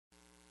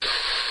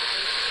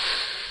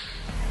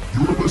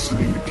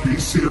listening to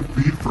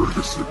KCFB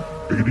Ferguson,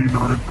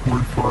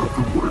 89.5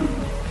 The Wave,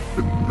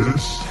 and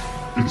this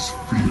is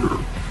Fear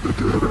the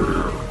Dead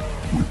Air,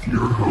 with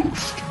your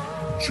host,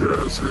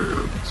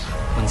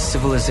 JazzHandss. When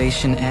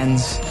civilization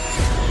ends,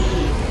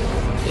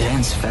 it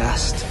ends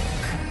fast.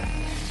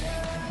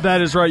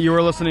 That is right, you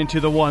are listening to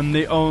the one,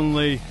 the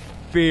only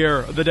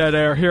Fear the Dead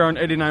Air here on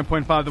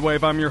 89.5 The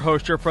Wave. I'm your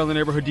host, your friendly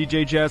neighborhood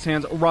DJ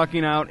JazzHandss,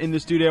 rocking out in the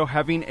studio,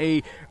 having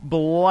a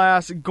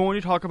blast, going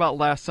to talk about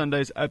last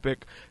Sunday's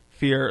epic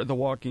Fear the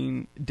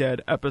Walking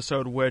Dead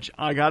episode, which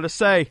I gotta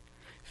say,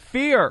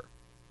 Fear,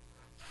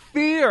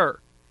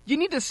 you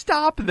need to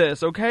stop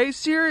this, okay?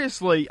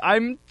 Seriously,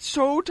 I'm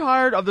so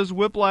tired of this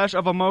whiplash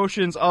of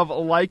emotions of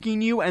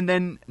liking you and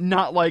then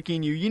not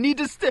liking you. You need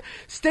to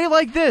stay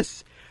like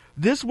this.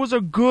 This was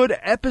a good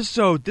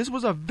episode. This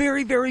was a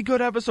very, very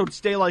good episode.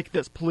 Stay like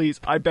this, please.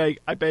 I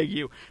beg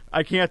you.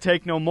 I can't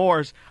take no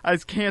more. I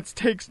can't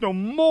take no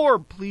more.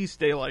 Please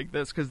stay like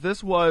this, because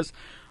this was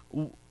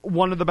definitely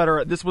one of the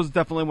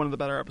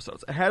better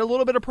episodes. It had a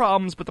little bit of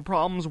problems, but the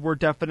problems were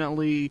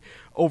definitely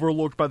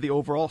overlooked by the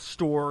overall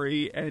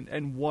story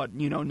and what,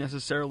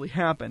 necessarily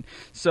happened.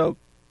 So,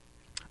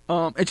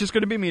 it's just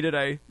going to be me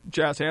today,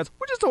 JazzHandss,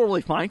 which is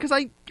totally fine, because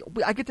I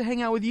get to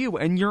hang out with you,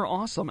 and you're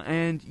awesome,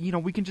 and,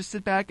 we can just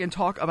sit back and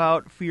talk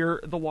about Fear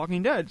the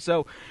Walking Dead.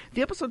 So,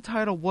 the episode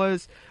title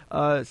was,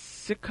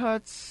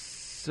 Sicut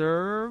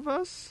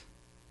Service?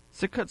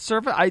 Sicut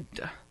Service?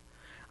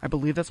 I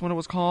believe that's what it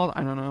was called.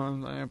 I don't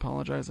know. I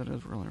apologize. It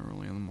is really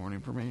early in the morning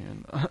for me.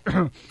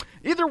 And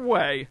either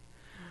way,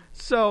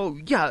 so,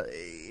 yeah,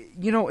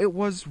 it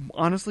was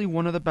honestly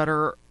one of the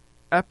better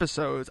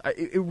episodes.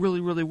 It really,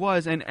 really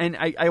was. And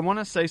I want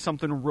to say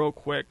something real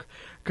quick,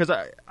 because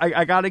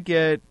I got to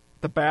get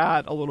the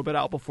bad a little bit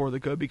out before the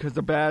good, because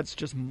the bad's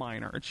just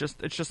minor. It's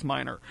just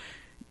minor.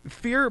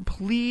 Fear,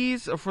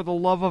 please, for the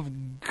love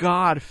of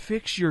God,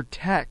 fix your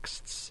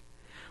texts.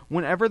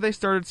 Whenever they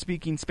started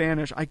speaking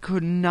Spanish, I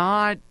could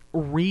not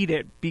read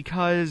it,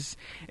 because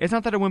it's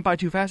not that it went by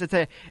too fast. It's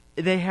that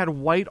they had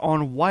white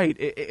on white.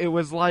 It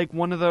was like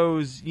one of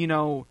those,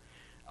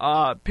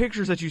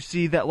 pictures that you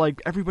see that,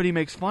 like, everybody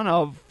makes fun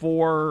of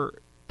for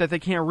that they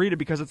can't read it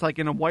because it's, like,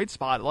 in a white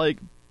spot. Like,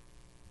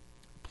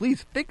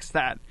 please fix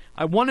that.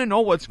 I want to know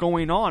what's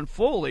going on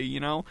fully,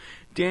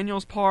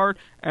 Daniel's part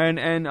and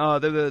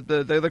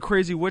the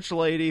crazy witch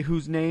lady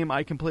whose name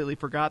I completely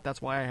forgot.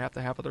 That's why I have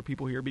to have other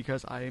people here,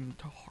 because I am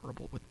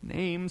horrible with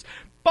names.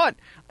 But,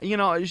 I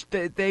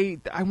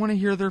want to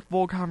hear their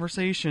full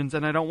conversations,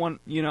 and I don't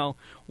want,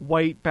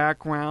 white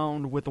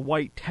background with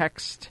white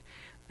text.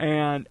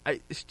 And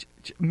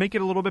make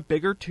it a little bit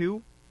bigger,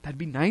 too. That'd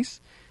be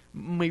nice.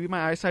 Maybe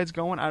my eyesight's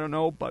going. I don't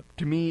know. But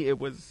to me, it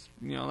was,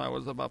 that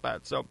was about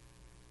that. So,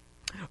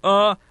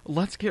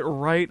 let's get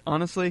right,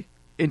 honestly,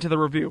 into the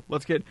review.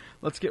 Let's get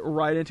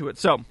right into it.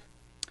 So,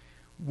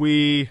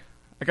 I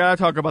gotta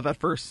talk about that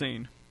first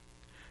scene,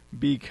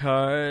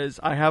 because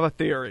I have a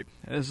theory.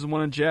 This is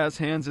one of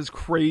JazzHandss'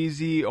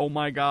 crazy, oh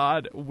my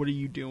god, what are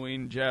you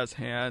doing,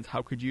 JazzHandss?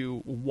 How could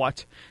you,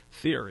 what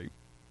theory?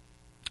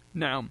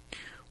 Now,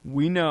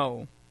 we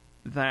know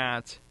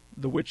that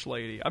the witch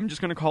lady, I'm just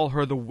going to call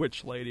her the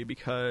witch lady,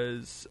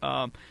 because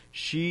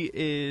she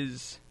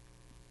is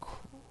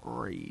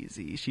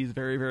crazy. She's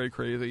very, very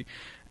crazy.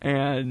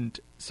 And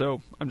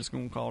so I'm just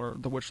going to call her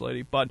the witch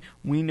lady. But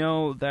we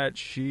know that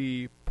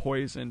she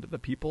poisoned the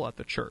people at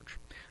the church.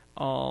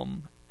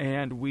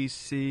 And we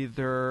see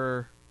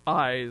their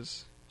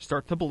eyes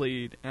start to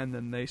bleed, and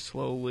then they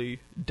slowly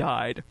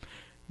died.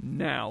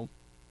 Now,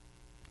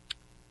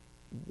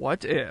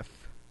 what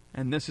if,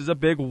 and this is a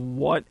big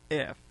what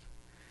if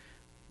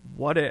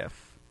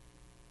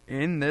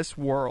in this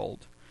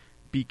world,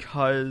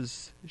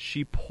 because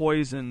she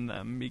poisoned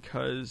them,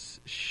 because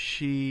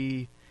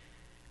she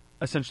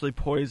essentially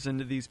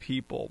poisoned these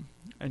people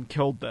and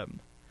killed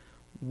them,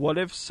 what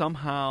if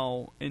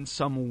somehow, in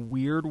some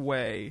weird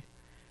way,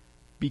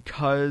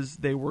 because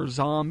they were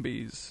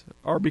zombies,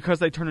 or because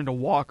they turned into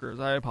walkers,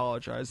 I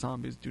apologize,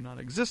 zombies do not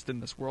exist in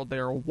this world, they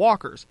are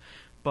walkers,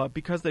 but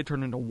because they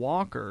turned into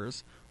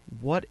walkers,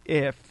 what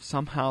if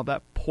somehow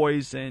that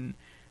poison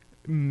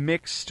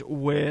mixed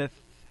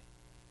with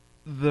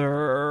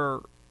their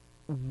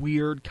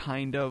weird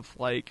kind of,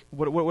 like,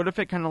 what if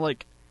it kind of,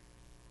 like,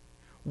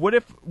 what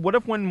if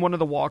when one of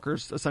the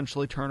walkers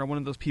essentially turned, or one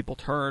of those people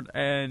turned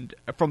and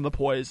from the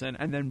poison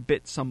and then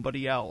bit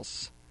somebody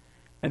else,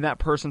 and that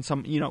person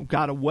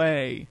got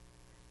away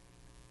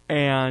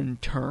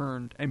and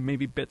turned and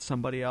maybe bit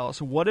somebody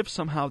else? What if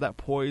somehow that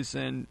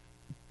poison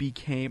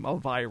became a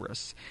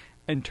virus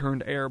and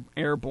turned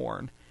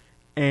airborne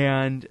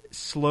and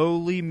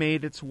slowly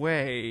made its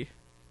way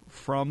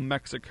from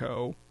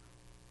Mexico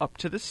up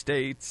to the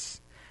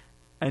States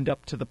and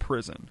up to the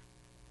prison?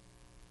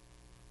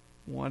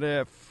 What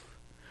if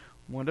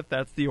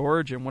that's the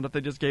origin? What if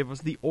they just gave us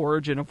the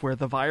origin of where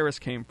the virus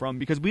came from?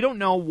 Because we don't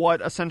know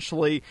what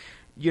essentially,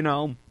 we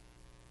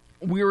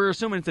were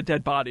assuming it's a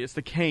dead body, it's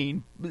the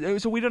cane,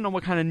 so we don't know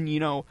what kind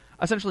of,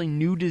 essentially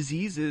new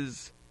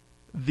diseases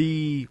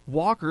the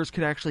walkers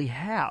could actually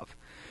have.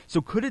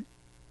 So could it,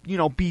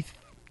 be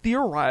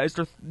theorized,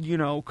 or,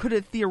 could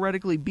it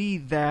theoretically be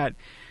that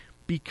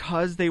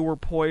because they were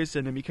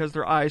poisoned and because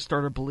their eyes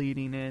started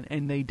bleeding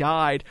and they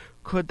died,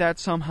 could that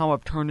somehow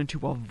have turned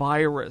into a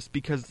virus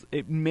because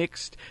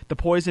the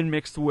poison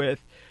mixed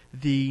with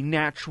the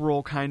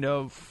natural kind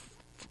of,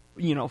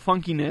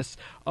 funkiness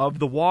of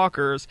the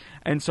walkers,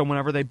 and so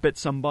whenever they bit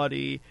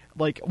somebody,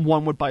 like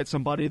one would bite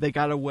somebody, they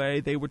got away,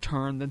 they would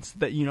turn, then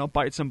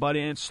bite somebody,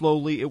 and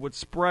slowly it would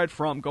spread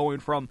from going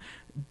from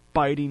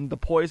biting the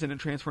poison and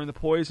transferring the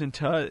poison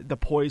to the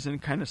poison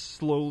kind of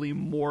slowly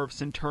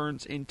morphs and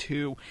turns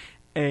into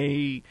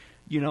a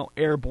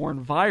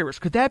airborne virus.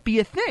 Could that be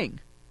a thing?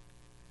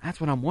 That's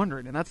what I'm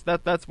wondering, and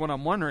that's what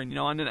I'm wondering,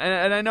 and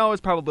I know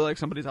it's probably like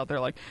somebody's out there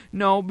like,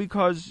 no,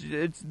 because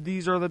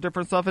these are the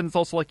different stuff, and it's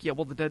also like, yeah,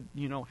 well, the dead,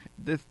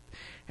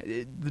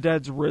 the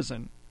dead's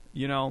risen,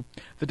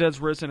 the dead's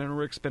risen, and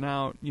Rick's been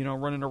out,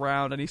 running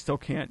around, and he still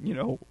can't,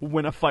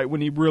 win a fight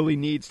when he really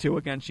needs to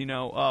against,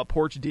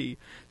 Porch D,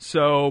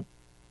 so,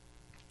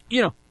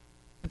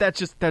 that's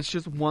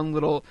just one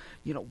little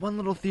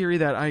theory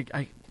that I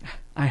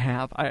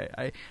have.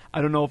 I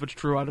don't know if it's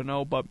true, I don't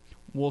know, but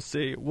we'll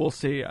see.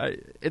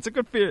 It's a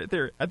good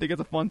theory. I think it's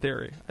a fun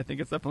theory. I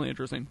think it's definitely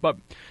interesting. But,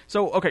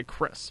 so, okay,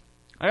 Chris.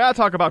 I gotta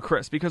talk about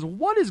Chris, because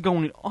what is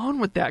going on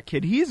with that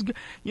kid? He's,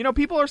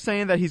 people are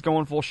saying that he's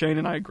going full Shane,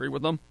 and I agree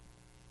with them.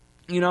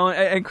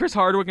 And Chris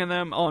Hardwick and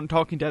them on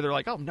Talking Dead, they're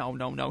like, oh,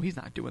 no, he's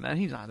not doing that.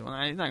 He's not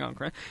going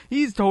Chris.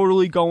 He's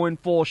totally going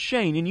full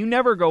Shane, and you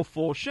never go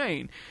full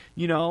Shane,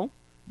 You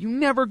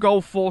never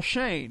go full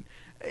Shane.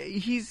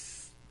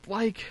 He's,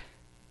 like,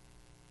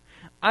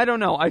 I don't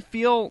know.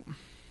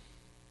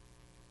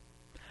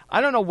 I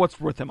don't know what's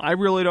with him. I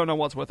really don't know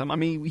what's with him. I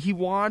mean, he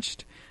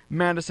watched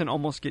Madison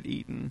almost get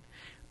eaten.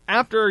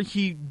 After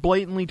he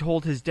blatantly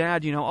told his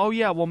dad, oh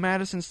yeah, well,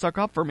 Madison stuck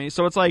up for me.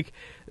 So it's like,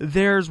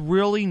 there's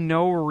really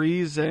no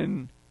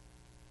reason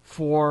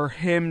for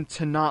him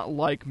to not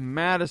like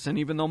Madison,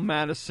 even though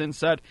Madison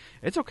said,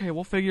 it's okay,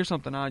 we'll figure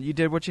something out. You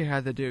did what you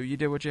had to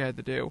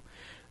do.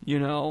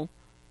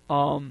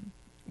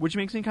 Which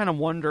makes me kind of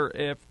wonder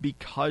if,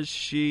 because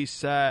she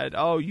said,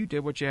 oh, you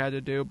did what you had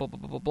to do, blah, blah,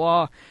 blah, blah,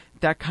 blah,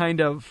 that kind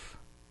of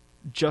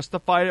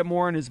justified it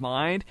more in his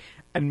mind,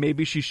 and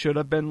maybe she should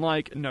have been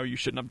like, no, you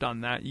shouldn't have done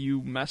that.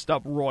 You messed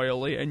up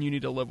royally, and you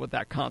need to live with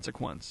that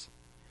consequence.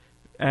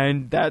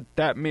 And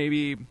that may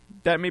be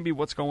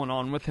what's going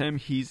on with him.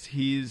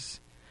 He's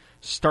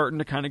starting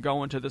to kind of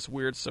go into this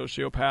weird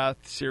sociopath,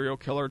 serial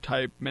killer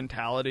type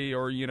mentality,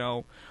 or,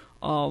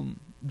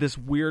 this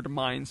weird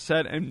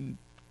mindset, and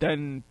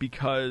then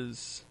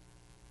because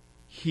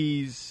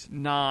he's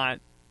not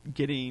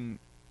taking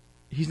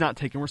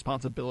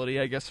responsibility,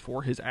 I guess,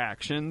 for his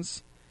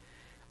actions.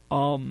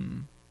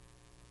 And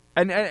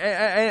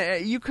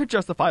you could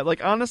justify it.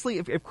 Like, honestly,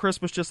 if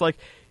Chris was just like,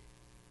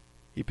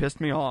 he pissed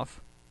me off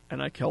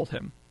and I killed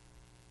him.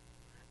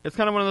 It's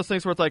kind of one of those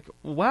things where it's like,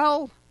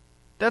 well,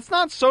 that's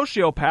not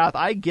sociopath.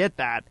 I get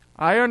that.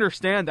 I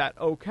understand that.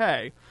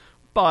 Okay.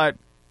 But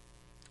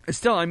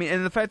still, I mean,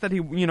 and the fact that he,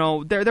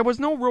 there was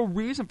no real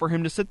reason for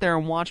him to sit there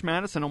and watch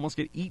Madison almost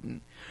get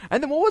eaten.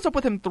 And then what was up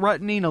with him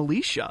threatening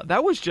Alicia?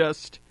 That was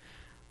just,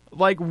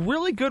 like,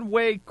 really good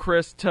way,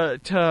 Chris,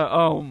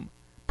 to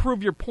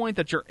prove your point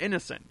that you're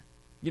innocent.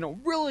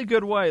 Really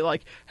good way.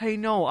 Like, hey,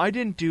 no, I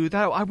didn't do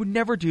that. I would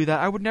never do that.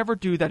 I would never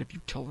do that. If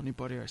you tell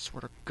anybody, I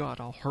swear to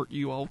God, I'll hurt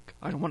you.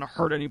 I don't want to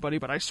hurt anybody,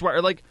 but I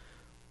swear. Like,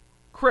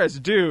 Chris,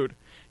 dude,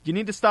 you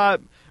need to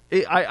stop.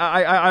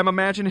 I'm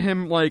imagining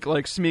him like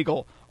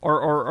Smeagol.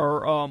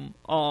 Or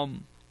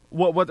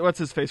what's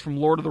his face from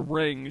Lord of the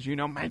Rings,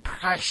 my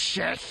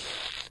precious.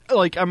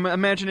 Like, I'm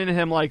imagining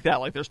him like that.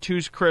 Like, there's two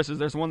Chris's.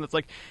 There's one that's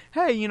like,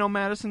 hey,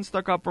 Madison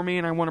stuck up for me,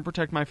 and I want to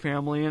protect my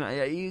family,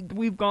 and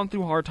we've gone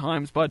through hard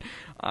times, but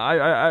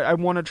I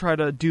want to try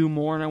to do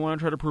more, and I want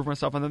to try to prove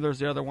myself. And then there's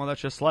the other one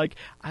that's just like,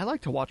 I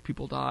like to watch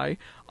people die.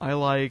 I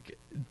like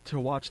to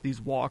watch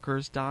these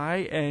walkers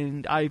die,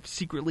 and I've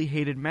secretly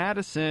hated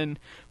Madison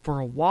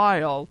for a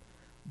while.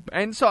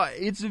 And so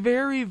it's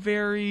very,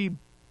 very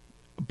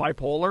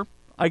bipolar,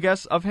 I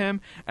guess, of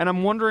him. And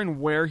I'm wondering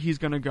where he's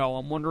going to go.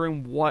 I'm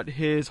wondering what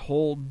his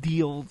whole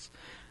deal's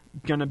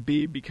going to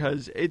be,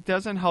 because it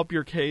doesn't help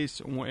your case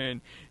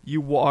when you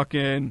walk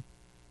in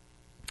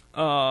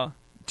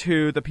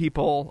to the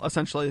people,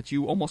 essentially, that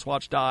you almost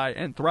watched die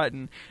and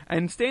threaten,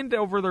 and stand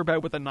over their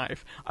bed with a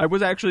knife. I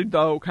was actually,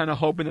 though, kind of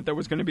hoping that there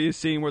was going to be a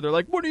scene where they're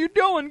like, what are you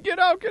doing? Get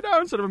out,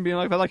 instead of him being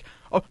like that, like,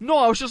 oh, no,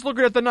 I was just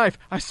looking at the knife.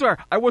 I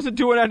swear, I wasn't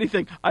doing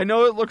anything. I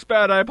know it looks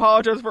bad. I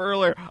apologize for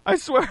earlier. I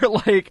swear,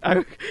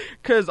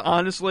 because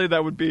honestly,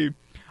 that would be,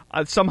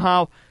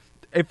 somehow,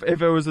 if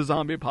it was a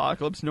zombie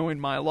apocalypse, knowing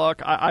my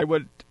luck, I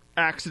would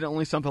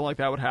accidentally, something like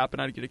that would happen.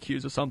 I'd get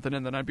accused of something,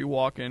 and then I'd be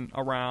walking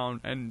around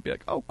and be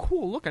like, oh,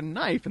 cool, look, a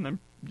knife, and then,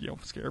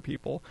 scare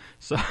people.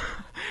 So,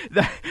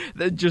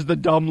 that just the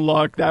dumb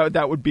luck,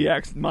 that would be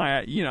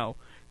my,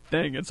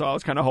 thing. And so I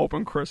was kind of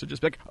hoping Chris would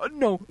just be like,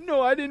 oh,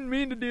 no, I didn't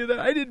mean to do that.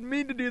 I didn't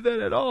mean to do that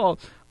at all.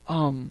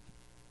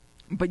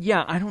 But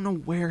yeah, I don't know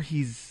where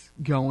he's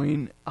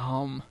going.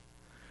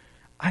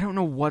 I don't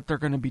know what they're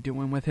going to be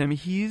doing with him.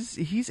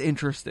 He's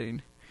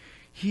interesting.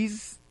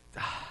 He's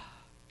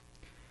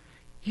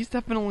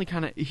definitely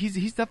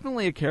he's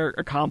definitely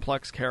a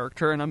complex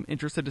character, and I'm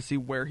interested to see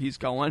where he's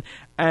going.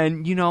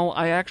 And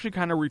I actually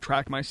kind of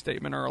retract my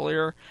statement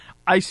earlier.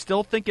 I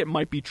still think it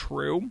might be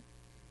true,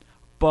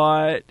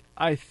 but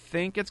I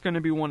think it's going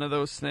to be one of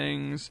those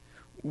things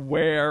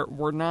where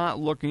we're not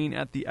looking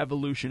at the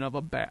evolution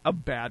of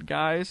bad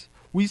guys.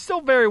 We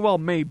still very well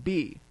may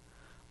be.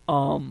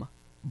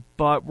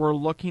 But we're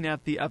looking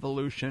at the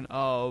evolution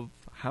of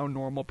how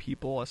normal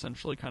people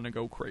essentially kind of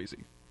go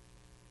crazy.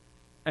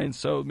 And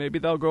so maybe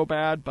they'll go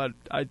bad, but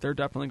they're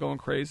definitely going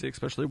crazy,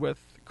 especially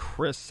with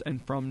Chris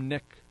and from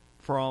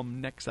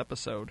Nick's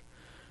episode.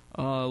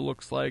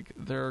 Looks like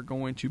they're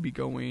going to be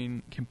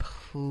going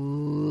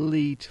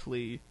completely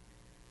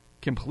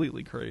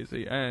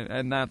crazy,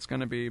 and that's going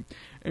to be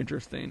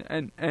interesting.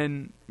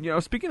 And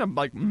speaking of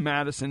like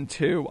Madison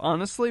too,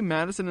 honestly,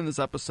 Madison in this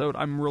episode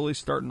I'm really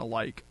starting to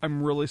like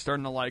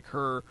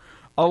her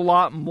a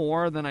lot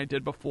more than I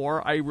did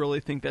before. I really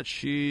think that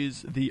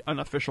she's the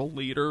unofficial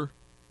leader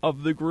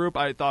of the group.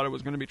 I thought it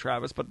was going to be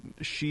Travis, but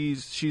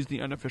she's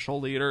the unofficial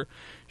leader.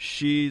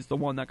 She's the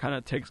one that kind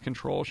of takes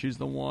control. She's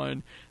the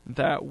one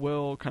that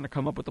will kind of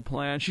come up with the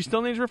plan. She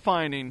still needs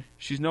refining.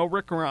 She's no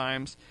Rick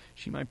Grimes.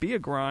 She might be a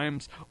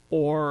Grimes,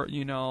 or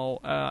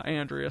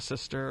Andrea's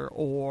sister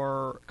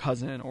or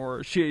cousin,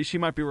 or she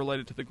might be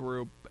related to the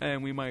group,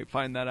 and we might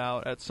find that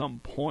out at some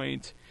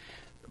point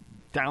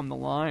down the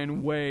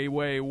line, way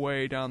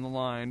down the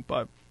line.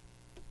 But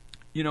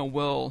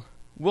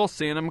we'll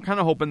see, and I'm kind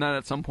of hoping that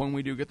at some point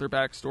we do get their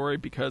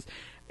backstory, because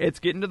it's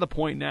getting to the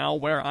point now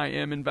where I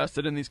am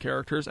invested in these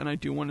characters, and I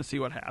do want to see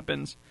what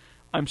happens.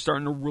 I'm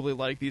starting to really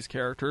like these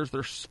characters.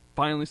 They're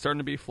finally starting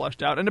to be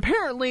fleshed out, and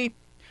apparently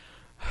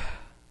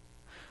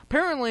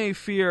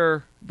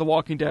Fear the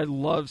Walking Dead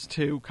loves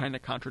to kind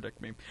of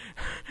contradict me,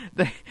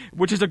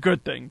 which is a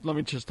good thing. Let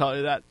me just tell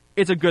you that.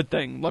 It's a good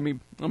thing. Let me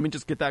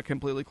just get that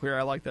completely clear.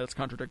 I like that it's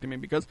contradicting me,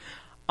 because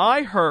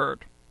I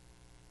heard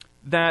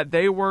that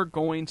they were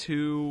going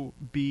to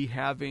be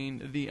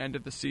having the end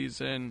of the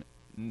season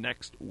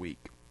next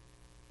week.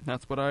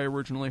 That's what I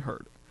originally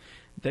heard.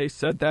 They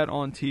said that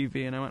on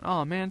TV, and I went,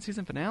 oh man,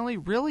 season finale?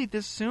 Really?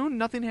 This soon?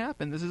 Nothing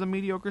happened. This is a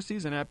mediocre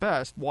season at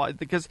best. Why?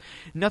 Because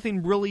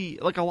nothing really,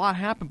 a lot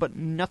happened, but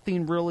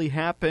nothing really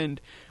happened.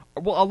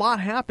 Well, a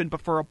lot happened,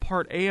 but for a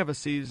part A of a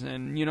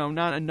season,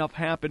 not enough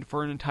happened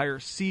for an entire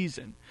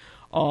season.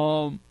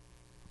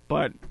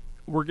 But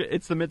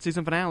it's the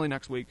mid-season finale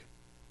next week.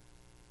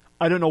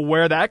 I don't know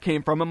where that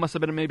came from. It must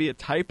have been maybe a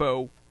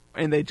typo,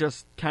 and they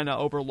just kind of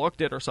overlooked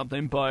it or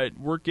something. But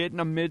we're getting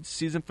a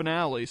mid-season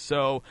finale,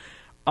 so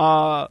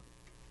let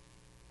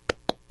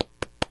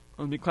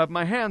me clap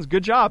my hands.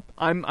 Good job.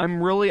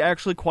 I'm really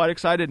actually quite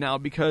excited now,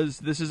 because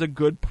this is a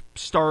good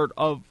start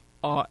of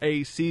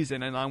a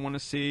season, and I want to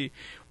see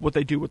what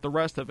they do with the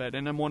rest of it.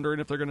 And I'm wondering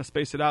if they're going to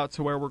space it out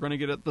to where we're going to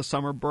get the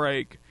summer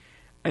break,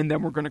 and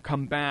then we're going to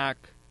come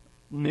back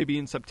maybe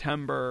in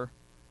September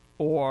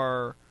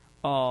or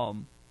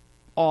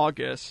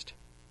August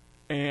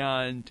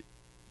and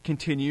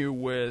continue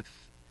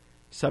with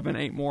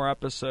 7-8 more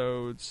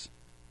episodes,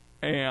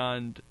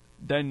 and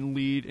then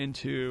lead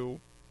into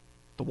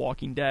The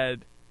Walking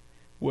Dead,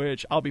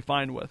 which I'll be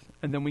fine with.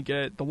 And then we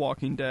get The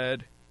Walking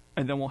Dead,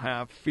 and then we'll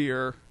have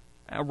Fear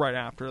right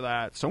after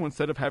that. So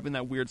instead of having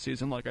that weird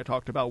season like I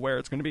talked about, where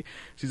it's going to be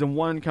season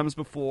 1 comes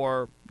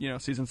before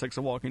season 6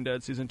 of Walking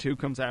Dead, season 2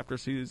 comes after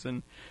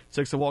season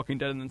 6 of Walking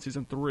Dead, and then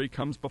season 3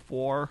 comes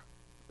before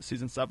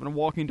season 7 of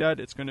Walking Dead,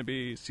 it's going to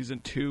be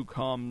season 2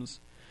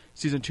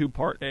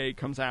 part A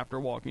comes after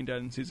Walking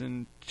Dead, and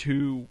season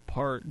 2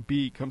 part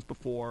B comes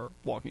before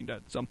Walking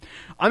Dead. So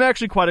I'm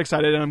actually quite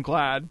excited, and I'm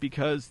glad,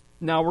 because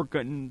now we're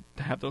going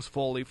to have those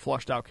fully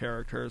flushed out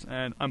characters,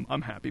 and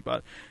I'm happy.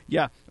 But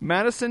yeah,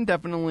 Madison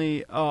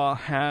definitely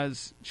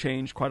has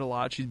changed quite a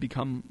lot. She's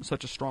become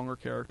such a stronger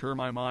character in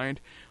my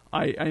mind.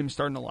 I am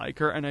starting to like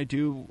her, and I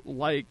do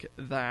like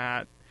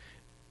that.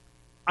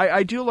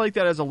 I do like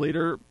that as a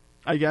leader.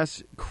 I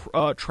guess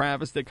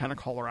Travis did kind of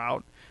call her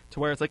out, to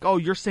where it's like, oh,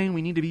 you're saying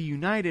we need to be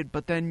united,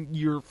 but then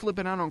you're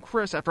flipping out on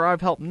Chris after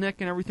I've helped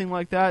Nick and everything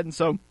like that. And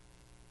so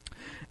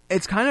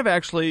it's kind of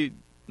actually,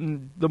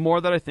 the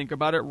more that I think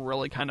about it,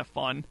 really kind of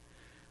fun.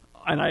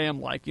 And I am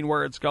liking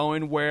where it's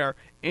going, where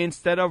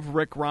instead of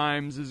Rick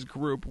Grimes'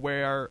 group,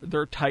 where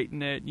they're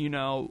tight-knit,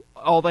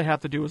 all they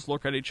have to do is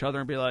look at each other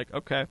and be like,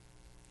 okay,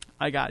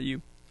 I got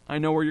you. I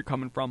know where you're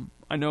coming from.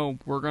 I know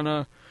we're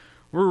gonna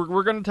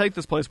take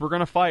this place. We're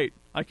gonna fight.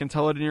 I can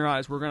tell it in your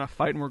eyes. We're gonna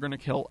fight, and we're gonna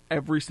kill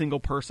every single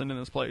person in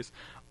this place.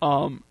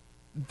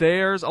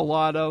 There's a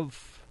lot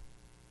of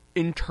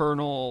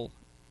internal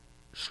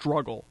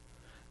struggle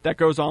that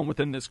goes on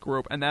within this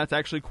group, and that's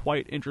actually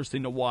quite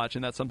interesting to watch,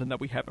 and that's something that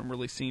we haven't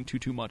really seen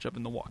too much of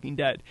in The Walking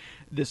Dead.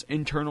 This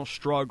internal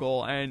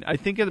struggle, and I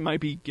think it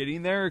might be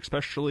getting there,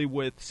 especially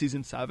with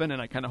season 7,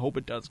 and I kind of hope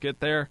it does get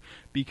there,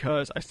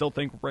 because I still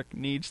think Rick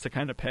needs to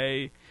kind of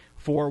pay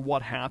for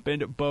what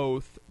happened,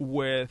 both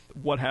with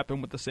what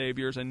happened with the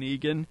Saviors and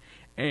Negan,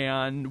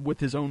 and with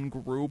his own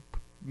group,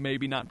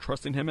 maybe not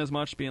trusting him as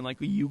much, being like,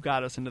 you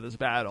got us into this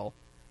battle,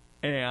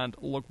 and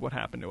look what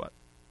happened to it.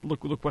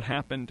 Look what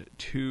happened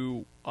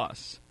to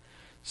us.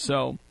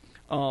 So,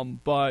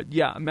 but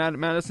yeah,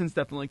 Madison's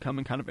definitely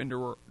coming kind of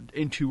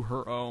into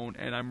her own,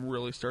 and I'm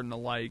really starting to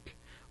like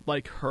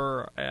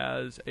her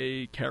as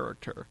a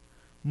character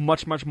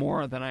much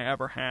more than I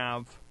ever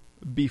have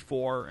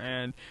before.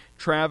 And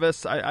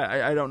Travis,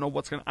 I don't know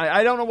what's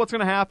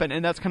gonna happen,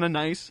 and that's kind of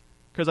nice,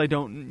 because I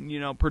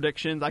don't,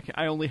 predictions.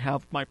 I only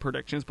have my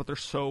predictions, but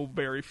there's so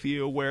very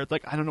few where it's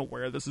like, I don't know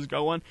where this is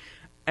going.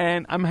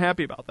 And I'm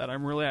happy about that.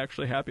 I'm really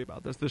actually happy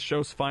about this. This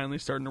show's finally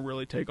starting to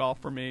really take off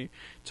for me,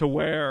 to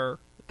where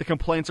the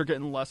complaints are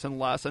getting less and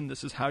less, and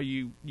this is how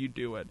you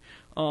do it.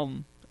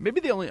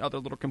 Maybe the only other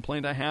little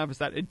complaint I have is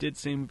that it did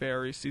seem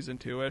very season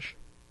 2-ish.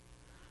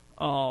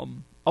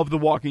 Of The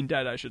Walking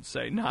Dead, I should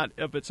say, not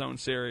of its own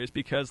series,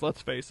 because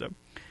let's face it,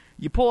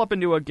 you pull up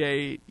into a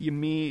gate, you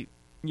meet,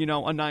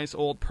 a nice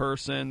old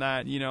person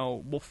that,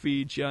 will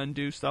feed you and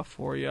do stuff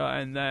for you,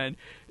 and then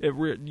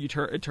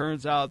it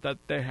turns out that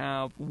they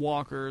have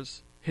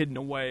walkers hidden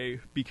away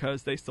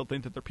because they still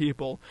think that they're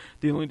people.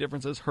 The only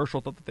difference is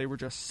Herschel thought that they were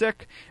just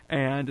sick,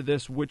 and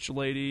this witch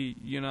lady,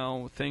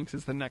 thinks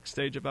is the next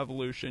stage of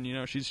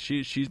evolution.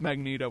 She's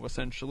Magneto,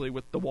 essentially,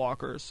 with the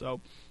walkers.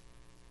 So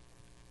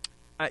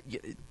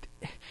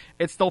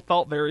it still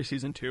felt very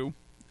season 2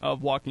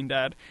 of Walking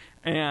Dead,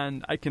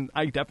 and I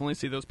definitely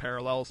see those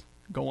parallels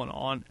going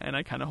on, and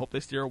I kind of hope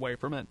they steer away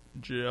from it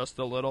just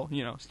a little,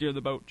 steer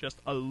the boat just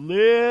a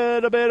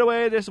little bit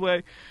away this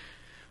way.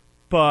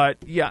 But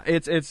yeah,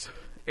 it's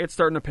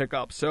starting to pick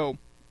up. So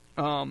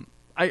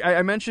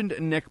I mentioned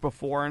Nick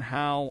before and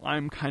how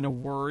I'm kind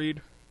of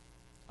worried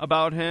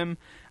about him,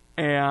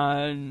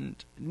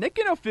 and Nick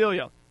and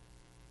Ophelia,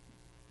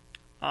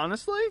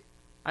 honestly,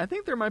 I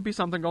think there might be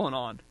something going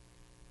on.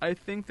 I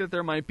think that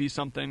there might be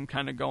something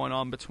kind of going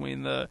on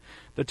between the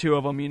two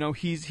of them.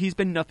 He's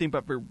been nothing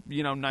but,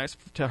 nice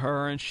to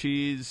her, and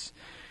she's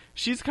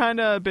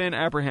kind of been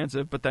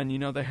apprehensive. But then,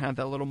 they had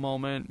that little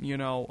moment,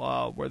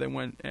 where they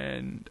went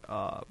and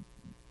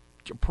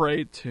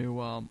prayed to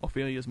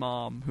Ophelia's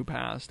mom who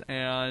passed,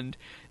 and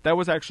that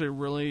was actually a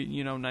really,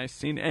 nice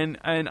scene. And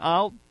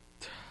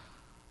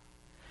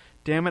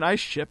damn it, I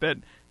ship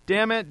it.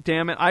 Damn it,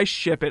 I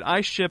ship it.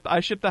 I ship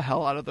the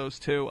hell out of those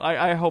two.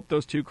 I hope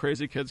those two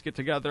crazy kids get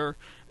together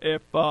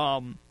if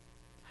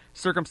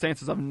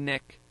circumstances of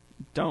Nick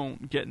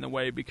don't get in the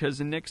way, because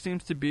Nick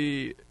seems to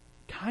be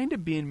kind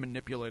of being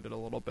manipulated a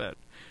little bit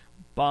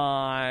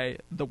by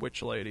the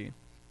witch lady.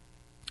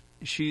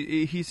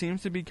 He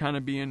seems to be kind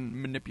of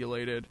being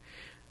manipulated,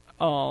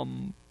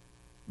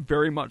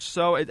 very much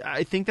so.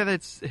 I think that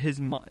it's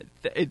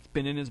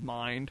been in his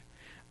mind.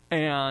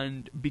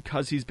 And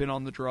because he's been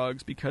on the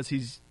drugs, because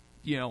he's,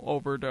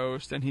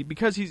 overdosed, and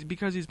because he's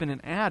been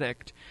an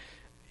addict,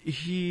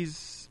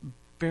 he's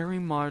very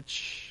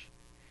much,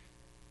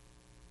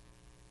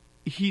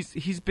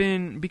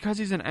 because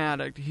he's an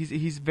addict,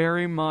 he's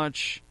very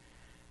much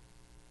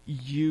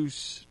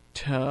used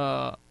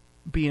to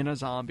being a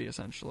zombie,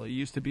 essentially,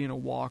 used to being a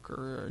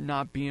walker,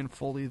 not being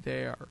fully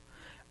there.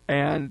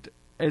 And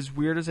as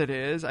weird as it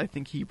is, I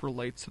think he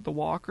relates to the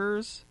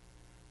walkers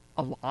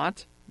a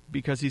lot,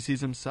 because he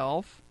sees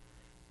himself.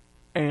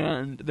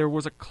 And there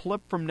was a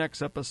clip from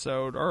next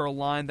episode, or a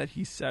line that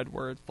he said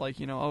where it's like,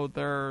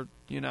 they're,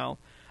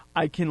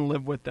 I can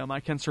live with them, I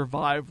can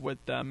survive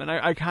with them. And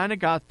I kind of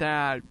got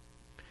that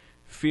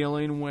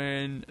feeling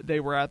when they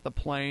were at the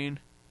plane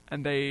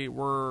and they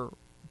were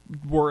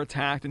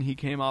attacked, and he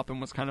came up and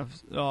was kind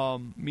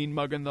of mean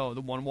mugging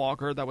the one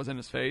walker that was in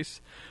his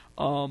face.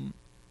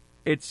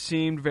 It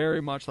seemed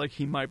very much like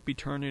he might be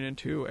turning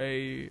into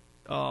a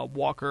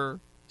walker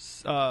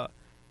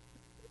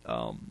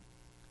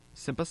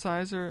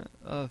sympathizer.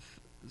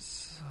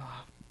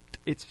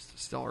 It's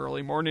still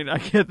early morning, I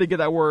can't think of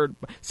that word.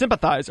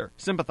 Sympathizer.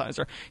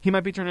 He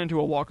might be turning into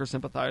a walker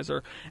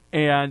sympathizer,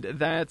 and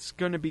that's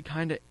going to be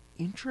kind of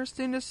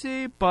interesting to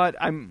see. But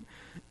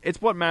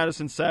it's what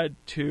Madison said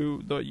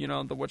to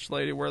the witch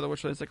lady, where the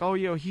witch lady's like, oh,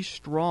 he's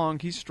strong,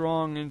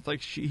 and it's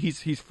like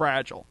he's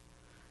fragile.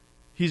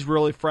 He's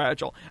really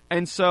fragile.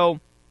 And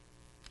so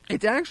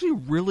it's actually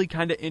really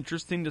kind of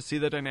interesting to see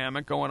the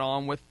dynamic going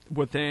on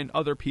within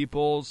other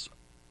people's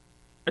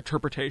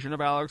interpretation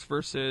of Alex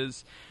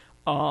versus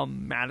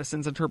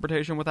Madison's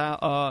interpretation with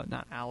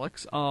not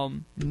Alex,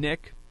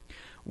 Nick,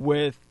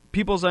 with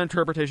people's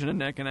interpretation of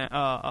Nick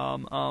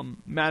and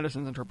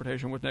Madison's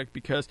interpretation with Nick,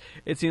 because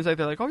it seems like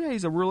they're like, oh yeah,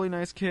 he's a really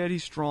nice kid,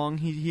 he's strong,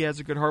 he has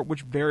a good heart,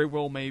 which very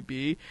well may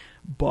be,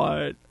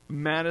 but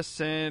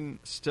Madison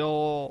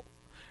still,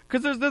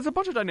 because there's a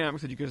bunch of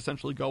dynamics that you could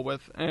essentially go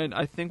with, and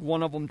I think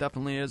one of them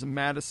definitely is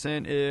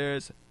Madison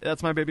is,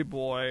 that's my baby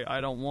boy, I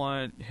don't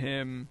want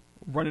him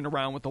running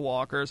around with the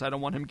walkers, I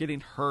don't want him getting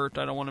hurt,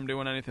 I don't want him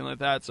doing anything like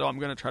that, so I'm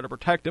going to try to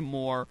protect him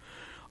more.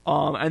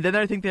 And then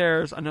I think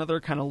there's another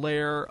kind of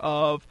layer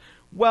of,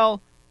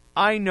 well,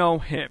 I know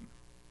him.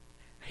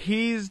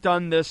 He's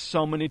done this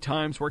so many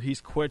times where he's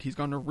quit, he's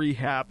gone to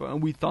rehab,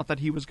 and we thought that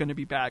he was going to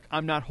be back.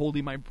 I'm not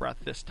holding my breath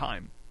this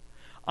time.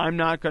 I'm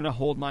not going to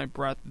hold my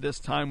breath this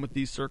time with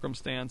these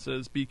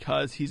circumstances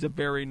because he's a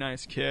very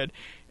nice kid.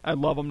 I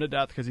love him to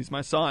death because he's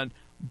my son,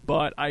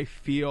 but I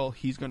feel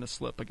he's going to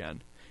slip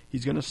again.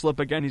 He's going to slip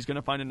again. He's going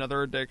to find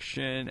another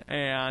addiction,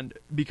 and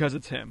because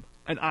it's him.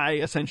 And I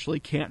essentially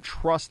can't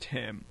trust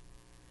him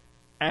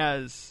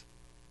as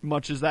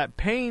much as that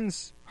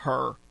pains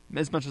her,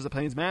 as much as it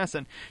pains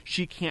Madison.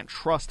 She can't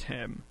trust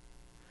him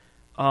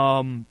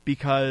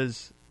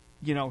because,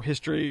 you know,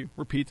 history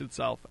repeats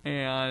itself,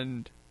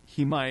 and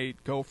he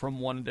might go from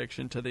one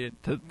addiction to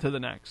the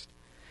next.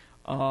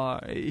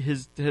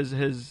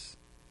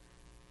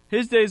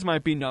 His days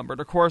might be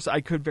numbered. Of course,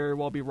 I could very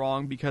well be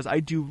wrong because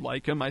I do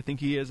like him. I think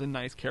he is a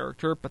nice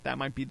character, but that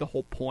might be the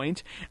whole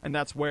point, and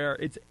that's where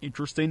it's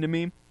interesting to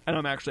me, and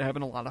I'm actually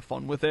having a lot of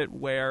fun with it,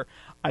 where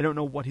I don't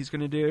know what he's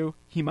going to do.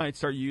 He might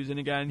start using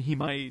again. He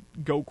might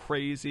go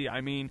crazy.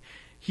 I mean,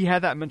 he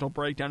had that mental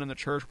breakdown in the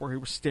church where he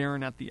was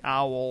staring at the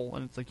owl,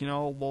 and it's like, you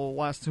know, well,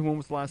 when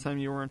was the last time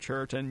you were in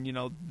church? And, you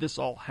know, this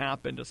all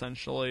happened,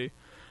 essentially.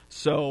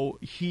 So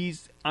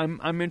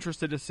I'm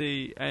interested to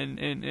see, and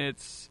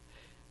it's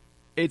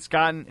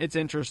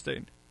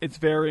interesting. It's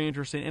very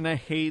interesting, and I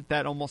hate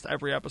that almost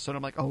every episode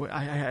I'm like, oh,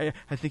 I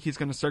think he's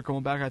going to start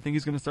going back. I think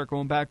he's going to start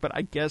going back. But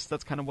I guess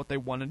that's kind of what they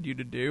wanted you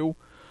to do,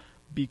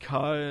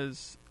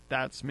 because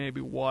that's maybe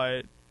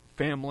what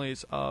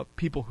families of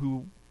people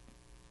who,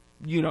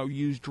 you know,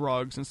 use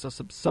drugs and stuff,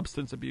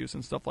 substance abuse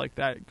and stuff like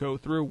that go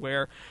through,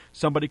 where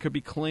somebody could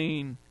be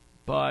clean,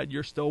 but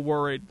you're still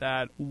worried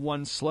that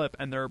one slip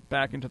and they're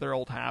back into their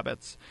old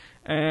habits.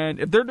 And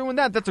if they're doing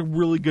that, that's a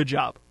really good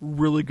job.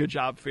 Really good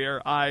job,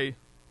 Fear. I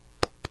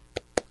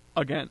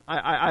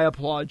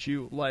applaud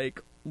you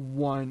like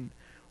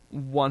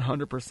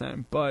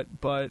 100%. But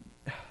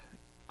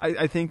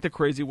I think the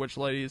crazy witch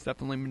lady is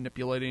definitely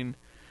manipulating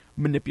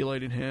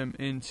him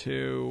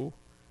into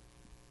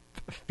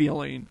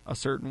feeling a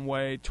certain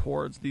way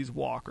towards these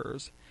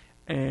walkers,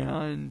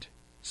 and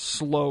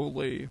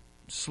slowly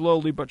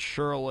but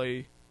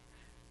surely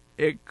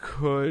it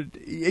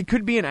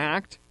could be an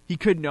act. He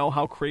could know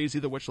how crazy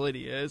the witch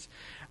lady is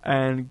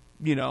and,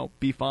 you know,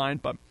 be fine,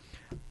 but,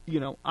 you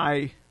know,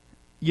 I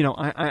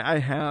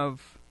have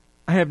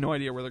no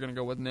idea where they're going to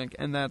go with Nick,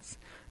 and that's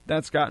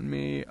gotten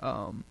me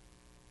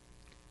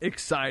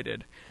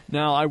excited.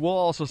 Now, I will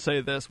also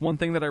say this. One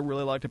thing that I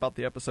really liked about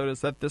the episode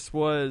is that this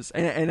was,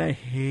 and I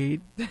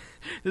hate, this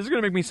is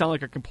going to make me sound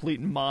like a complete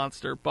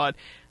monster, but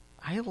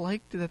I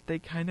liked that they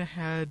kind of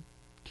had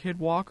kid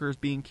walkers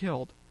being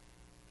killed.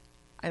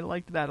 I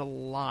liked that a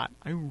lot.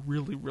 I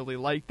really, really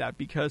liked that,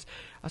 because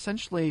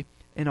essentially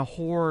in a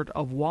horde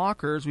of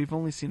walkers, we've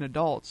only seen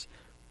adults.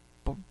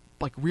 But,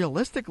 like,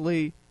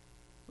 realistically,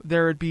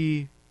 there would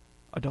be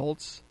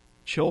adults,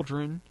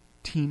 children,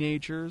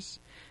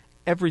 teenagers,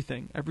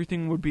 everything.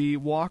 Everything would be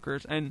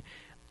walkers. And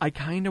I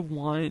kind of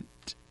want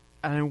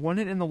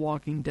it in The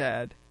Walking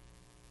Dead,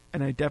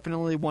 and I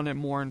definitely want it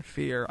more in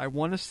Fear. I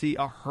want to see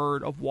a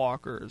herd of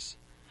walkers.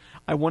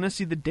 I want to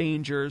see the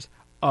dangers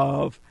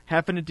of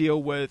having to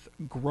deal with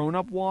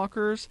grown-up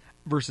walkers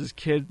versus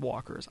kid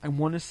walkers. I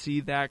want to see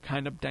that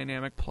kind of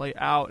dynamic play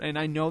out, and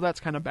I know that's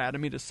kind of bad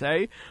of me to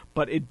say,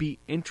 but it'd be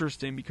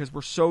interesting, because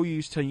we're so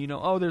used to, you know,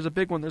 oh, there's a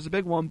big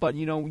one, but,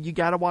 you know, you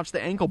gotta watch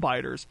the ankle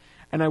biters,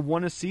 and I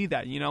want to see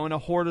that, you know, in a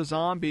horde of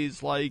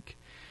zombies, like,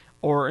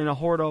 or in a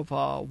horde of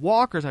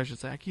walkers, I should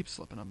say. I keep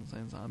slipping up and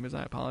saying zombies,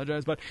 I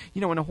apologize, but,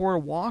 you know, in a horde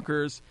of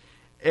walkers,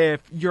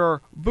 if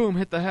you're boom,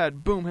 hit the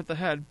head, boom, hit the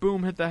head,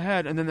 boom, hit the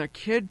head, and then the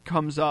kid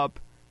comes up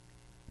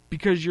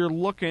because you're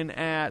looking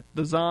at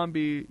the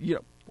zombie, you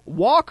know,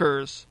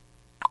 walkers.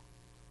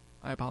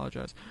 I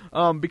apologize.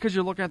 Because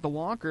you're looking at the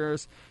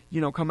walkers, you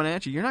know, coming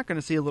at you. You're not going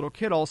to see a little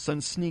kid all of a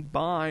sudden sneak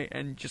by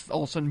and just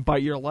all of a sudden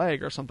bite your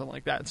leg or something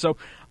like that. So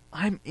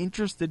I'm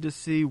interested to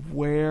see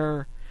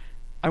where.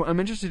 I'm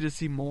interested to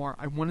see more.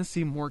 I want to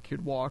see more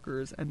kid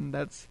walkers, and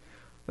that's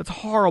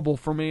horrible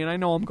for me, and I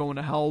know I'm going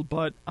to hell,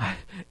 but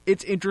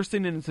it's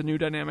interesting, and it's a new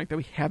dynamic that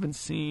we haven't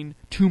seen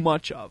too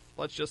much of.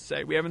 Let's just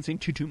say we haven't seen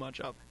too much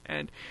of,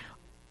 and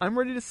I'm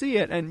ready to see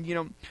it. And, you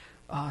know,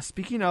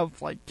 speaking of,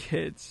 like,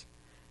 kids,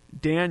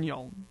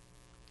 Daniel,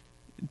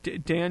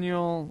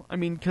 I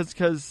mean,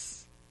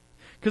 because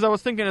I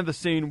was thinking of the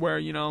scene where,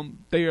 you know,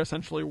 they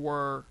essentially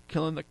were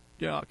killing the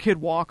kid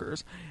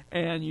walkers,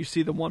 and you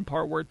see the one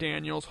part where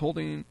Daniel's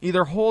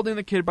either holding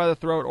the kid by the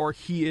throat, or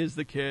he is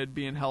the kid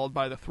being held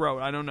by the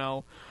throat. I don't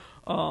know.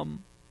 I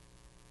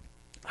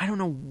don't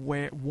know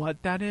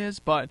what that is,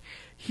 but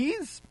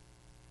he's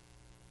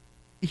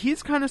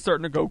kind of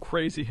starting to go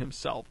crazy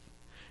himself.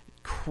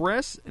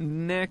 Chris,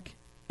 Nick,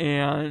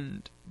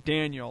 and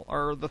Daniel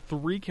are the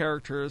three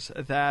characters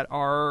that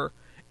are,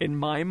 in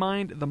my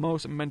mind, the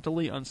most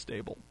mentally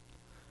unstable.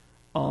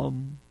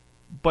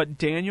 But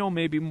Daniel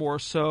maybe more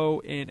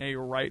so in a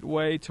right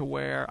way, to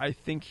where I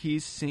think he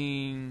has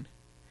seen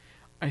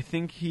the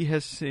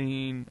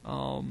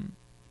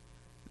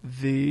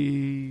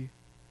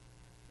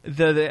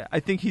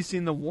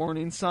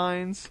warning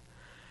signs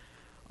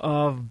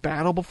of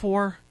battle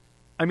before.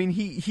 I mean,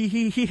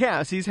 he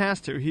has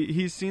to.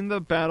 He's seen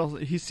the battle.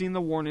 He's seen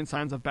the warning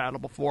signs of battle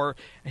before.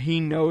 He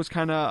knows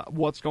kind of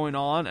what's going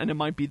on, and it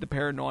might be the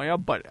paranoia,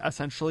 but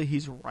essentially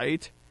he's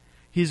right.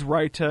 He's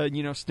right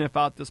to, sniff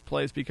out this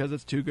place because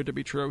it's too good to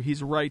be true.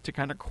 He's right to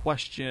kind of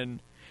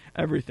question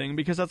everything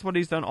because that's what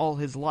he's done all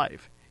his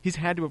life. He's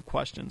had to have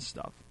questioned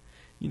stuff.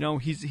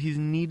 He's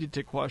needed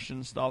to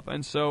question stuff,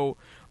 and so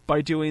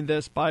by doing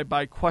this,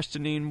 by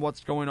questioning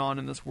what's going on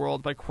in this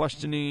world, by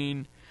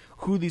questioning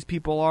who these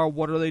people are,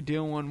 what are they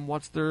doing,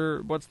 what's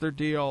their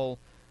deal,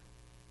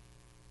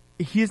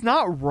 he's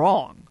not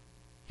wrong.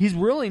 He's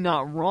really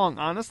not wrong,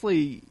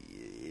 honestly.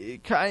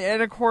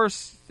 And of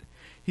course,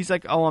 he's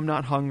like, oh, I'm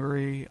not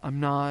hungry. I'm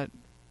not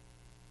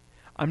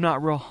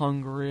real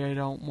hungry. I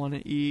don't want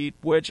to eat,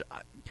 which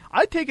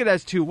I take it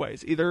as two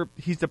ways. Either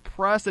he's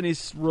depressed and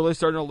he's really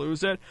starting to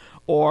lose it,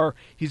 or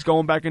he's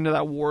going back into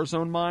that war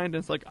zone mind,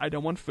 and it's like, I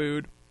don't want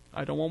food.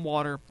 I don't want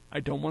water.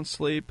 I don't want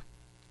sleep.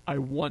 I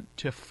want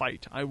to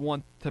fight. I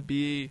want to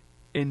be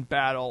in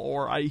battle.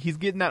 Or he's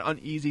getting that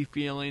uneasy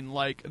feeling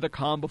like the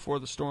calm before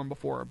the storm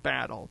before a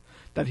battle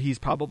that he's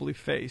probably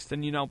faced.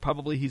 And,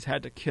 probably he's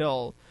had to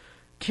kill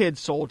kid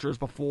soldiers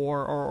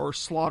before or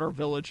slaughter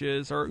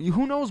villages or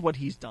who knows what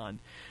he's done.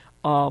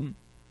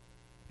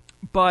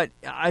 But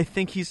I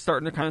think he's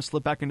starting to kind of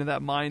slip back into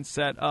that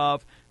mindset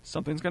of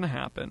something's going to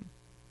happen.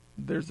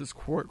 There's this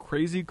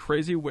crazy,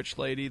 crazy witch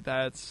lady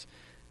that's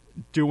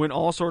doing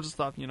all sorts of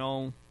stuff,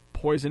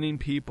 poisoning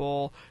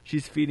people.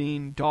 She's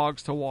feeding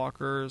dogs to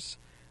walkers.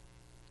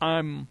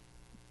 I'm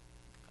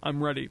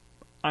ready.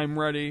 I'm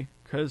ready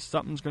because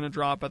something's going to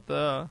drop at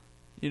the,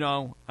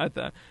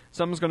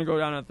 something's going to go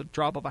down at the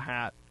drop of a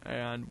hat.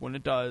 And when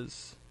it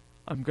does,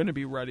 I'm going to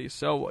be ready.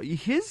 So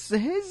his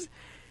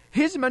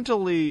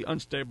mentally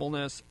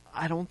unstableness,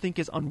 I don't think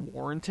is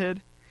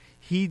unwarranted.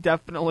 He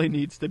definitely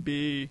needs to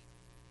be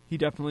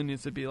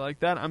like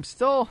that.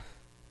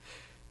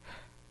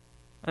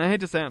 And I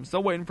hate to say I'm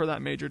still waiting for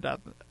that major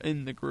death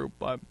in the group,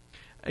 but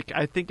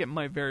I think it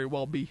might very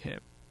well be him.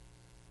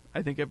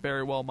 I think it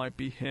very well might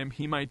be him.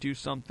 He might do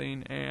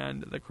something,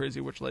 and the crazy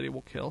witch lady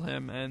will kill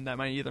him, and that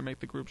might either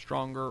make the group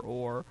stronger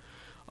or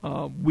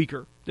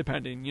weaker,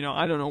 depending.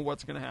 I don't know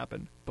what's going to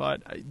happen.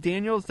 But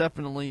Daniel's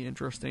definitely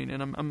interesting,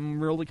 and I'm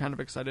really kind of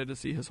excited to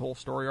see his whole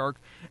story arc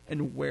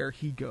and where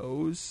he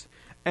goes.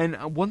 And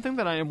one thing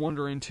that I am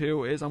wondering,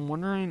 too, is I'm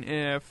wondering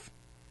if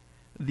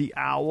the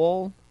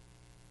owl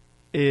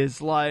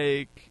is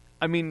like,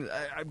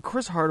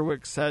 Chris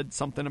Hardwick said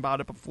something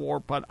about it before,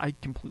 but I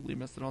completely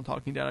missed it on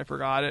Talking Dead. I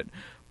forgot it.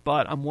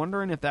 But I'm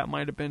wondering if that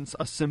might have been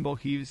a symbol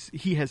he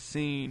has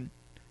seen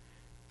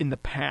in the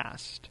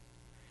past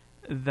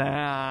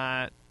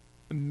that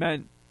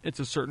meant it's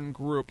a certain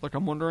group. Like,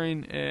 I'm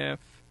wondering if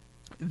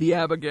the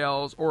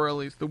Abigails, or at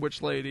least the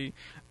witch lady,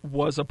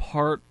 was a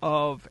part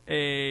of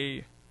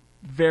a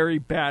very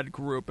bad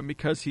group, and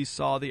because he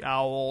saw the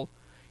owl,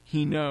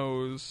 he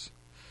knows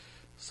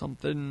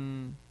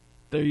something.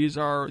 These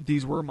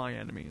were my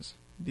enemies.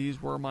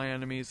 These were my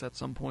enemies at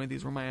some point.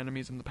 These were my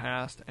enemies in the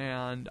past,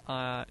 and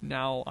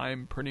now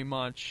I'm pretty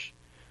much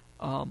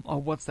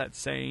what's that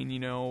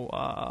saying?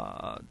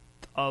 A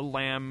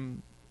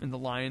lamb in the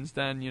lion's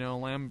den.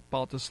 Lamb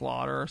about to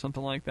slaughter or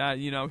something like that.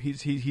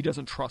 He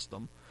doesn't trust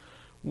them,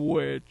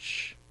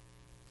 which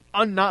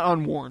not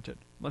unwarranted.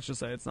 Let's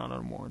just say it's not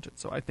unwarranted.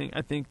 So I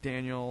think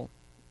Daniel's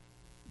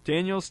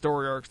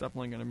story arc's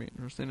definitely going to be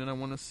interesting, and I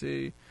want to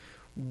see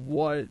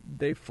what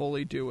they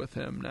fully do with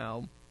him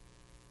now.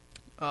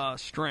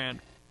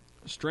 Strand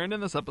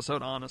in this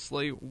episode,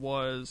 honestly,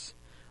 was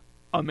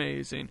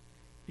amazing.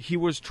 He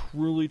was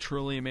truly,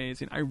 truly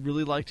amazing. I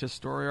really liked his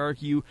story arc.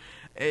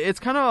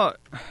 It's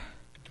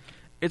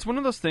one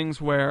of those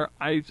things where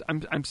I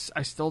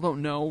still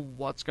don't know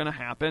what's gonna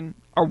happen,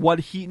 or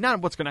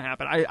not what's gonna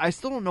happen. I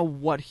still don't know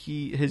what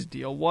his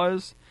deal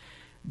was,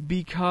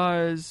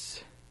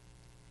 because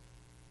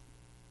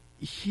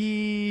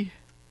he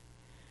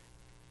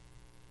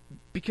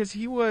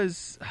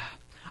was,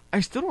 I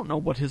still don't know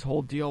what his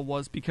whole deal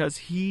was, because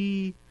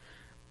he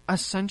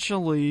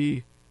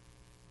essentially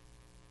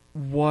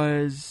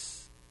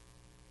was,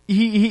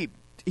 I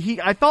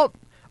felt,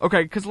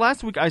 okay, because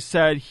last week I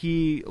said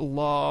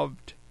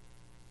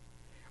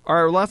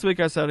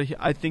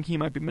I think he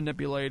might be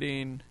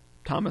manipulating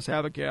Thomas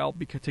Abigail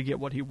to get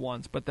what he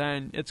wants, but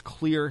then it's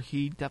clear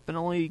he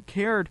definitely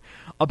cared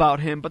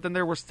about him, but then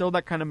there was still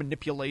that kind of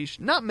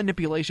manipulation, not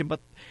manipulation, but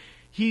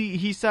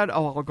he said,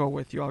 oh, I'll go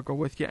with you,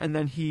 and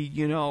then he,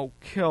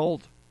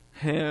 killed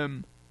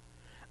him,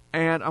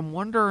 and I'm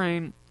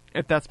wondering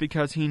if that's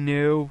because he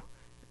knew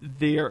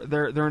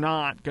they're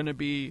not going to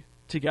be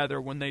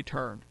together when they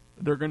turn.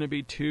 They're going to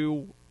be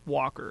two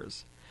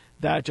walkers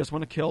that just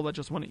want to kill, that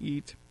just want to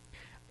eat,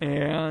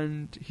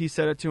 and he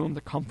said it to him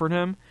to comfort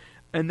him,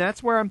 and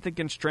that's where I'm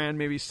thinking Strand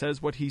maybe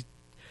says what he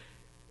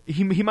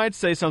might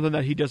say something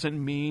that he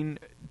doesn't mean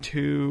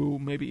to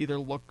maybe either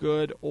look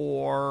good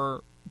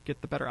or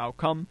get the better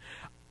outcome.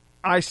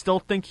 I still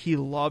think he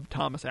loved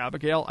Thomas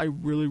Abigail. I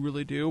really,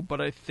 really do.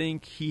 But I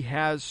think he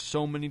has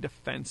so many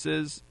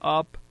defenses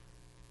up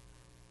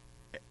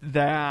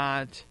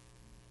that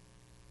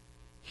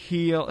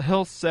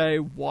he'll say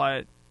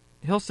what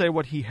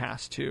he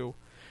has to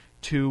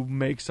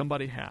make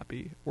somebody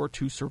happy or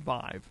to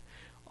survive.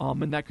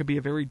 And that could be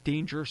a very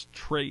dangerous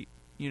trait,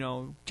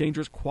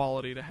 dangerous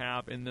quality to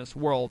have in this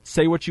world.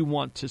 Say what you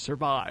want to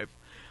survive.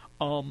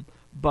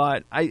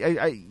 But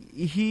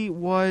he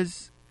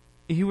was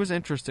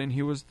interesting.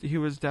 He was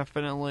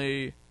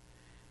definitely,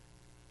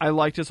 I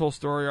liked his whole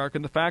story arc,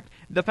 and the fact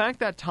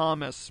that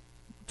Thomas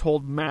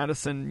told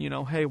Madison,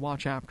 hey,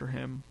 watch after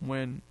him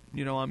when,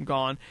 I'm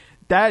gone.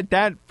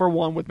 That for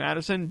one with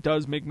Madison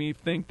does make me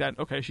think that,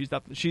 okay, she's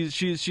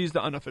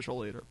the unofficial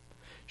leader.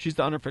 She's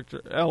the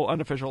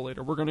unofficial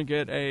leader. We're gonna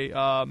get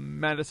a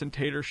Madison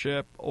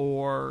Tatership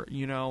or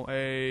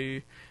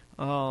a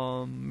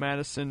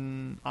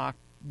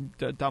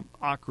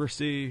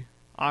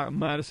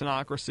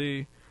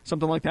Madisonocracy,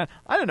 something like that.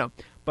 I don't know,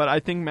 but I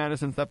think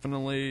Madison's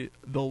definitely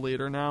the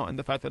leader now, and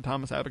the fact that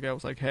Thomas Abigail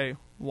was like, hey,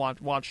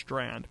 watch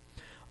Strand.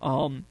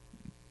 And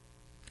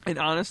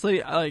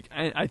honestly,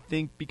 I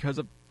think because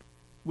of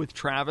with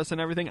Travis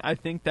and everything, I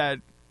think that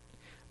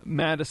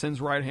Madison's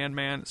right-hand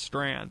man,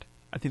 Strand,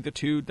 I think the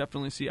two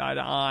definitely see eye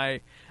to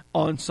eye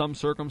on some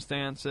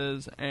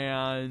circumstances,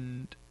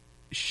 and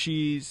I think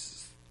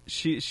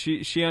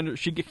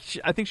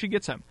she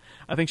gets him.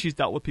 I think she's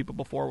dealt with people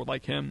before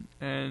like him,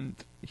 and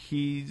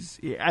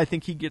I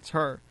think he gets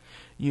her.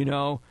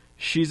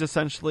 She's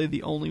essentially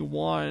the only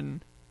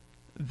one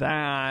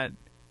that,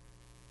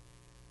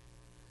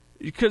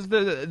 because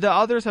the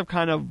others have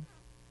kind of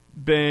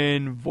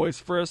been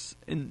vociferous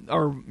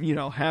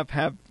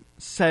have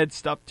said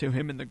stuff to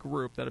him in the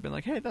group that have been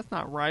like, hey, that's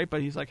not right, but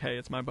he's like, hey,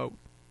 it's my boat,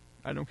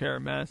 I don't care.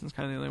 Madison's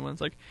kind of the only one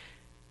that's like,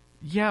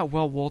 yeah,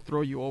 well, we'll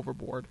throw you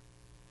overboard.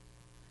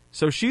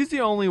 So she's the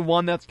only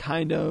one that's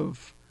kind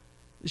of,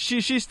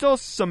 she still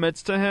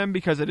submits to him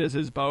because it is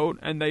his boat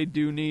and they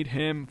do need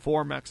him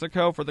for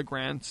Mexico for the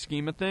grand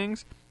scheme of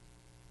things,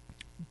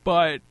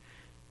 but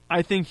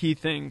I think he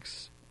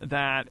thinks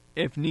that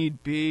if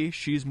need be,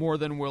 she's more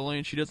than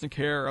willing. She doesn't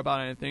care about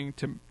anything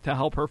to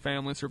help her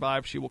family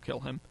survive. She will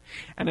kill him.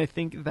 And I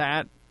think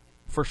that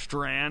for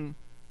Strand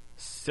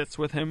sits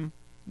with him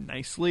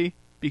nicely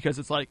because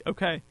it's like,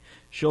 okay,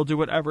 she'll do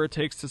whatever it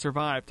takes to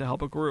survive, to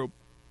help a group.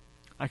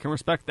 I can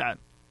respect that.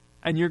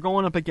 And you're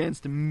going up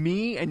against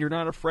me and you're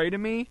not afraid of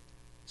me,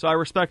 so I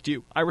respect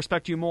you. I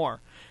respect you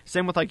more.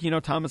 Same with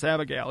Thomas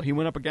Abigail. He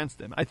went up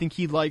against him. I think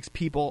he likes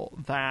people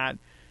that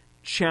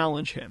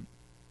challenge him.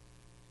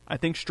 I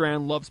think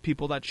Strand loves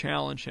people that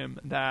challenge him,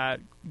 that,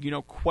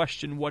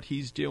 question what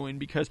he's doing,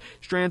 because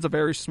Strand's a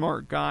very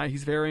smart guy.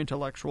 He's very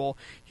intellectual.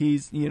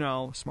 He's,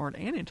 smart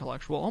and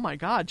intellectual. Oh my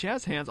God,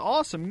 JazzHandss,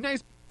 awesome,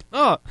 nice.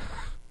 But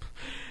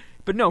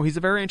no, he's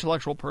a very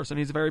intellectual person.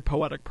 He's a very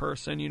poetic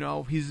person.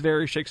 He's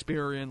very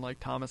Shakespearean, like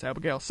Thomas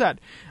Abigail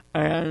said.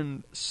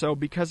 And so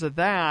because of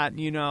that,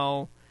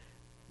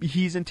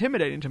 he's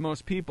intimidating to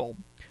most people.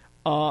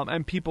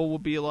 And people will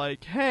be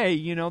like, hey,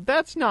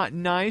 that's not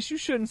nice. You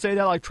shouldn't say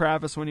that, like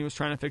Travis when he was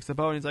trying to fix the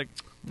boat. And he's like,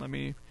 let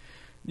me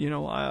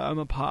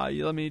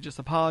just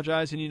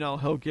apologize. And,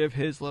 he'll give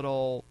his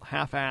little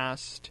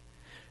half-assed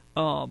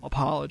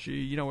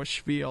apology, a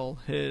spiel.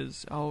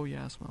 His, oh,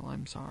 yes, well,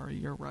 I'm sorry.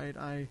 You're right.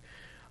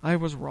 I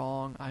was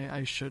wrong.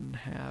 I shouldn't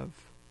have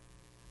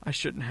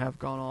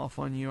gone off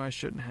on you. I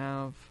shouldn't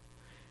have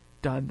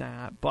done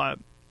that. But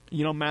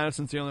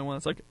Madison's the only one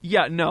that's like,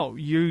 yeah, no,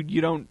 you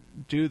don't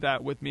do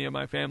that with me and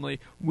my family.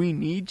 We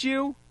need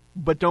you,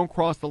 but don't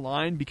cross the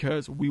line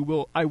because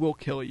I will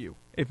kill you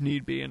if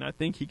need be. And I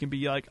think he can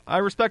be like, I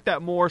respect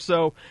that more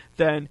so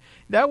than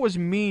that was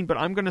mean, but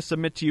I'm going to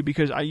submit to you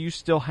because you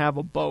still have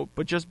a boat,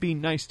 but just be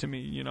nice to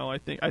me. I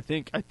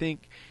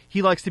think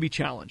he likes to be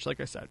challenged. Like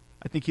I said,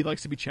 I think he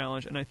likes to be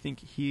challenged, and I think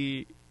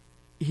he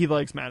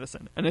likes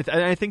Madison, and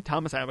I think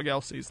Thomas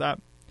Abigail sees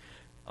that.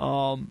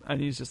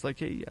 And he's just like,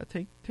 hey, yeah,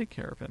 take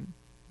care of him.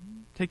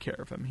 Take care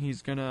of him.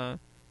 He's gonna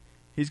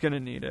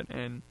need it.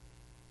 And,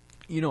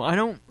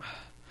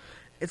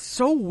 it's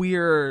so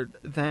weird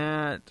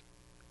that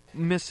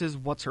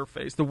Mrs.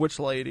 What's-Her-Face, the witch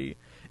lady,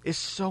 is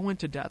so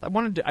into death.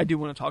 I do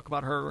want to talk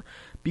about her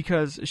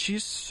because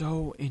she's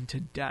so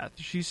into death.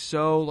 She's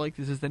so like,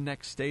 this is the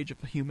next stage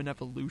of human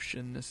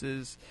evolution. This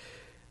is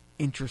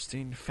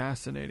interesting,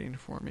 fascinating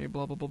for me,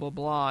 blah, blah, blah, blah,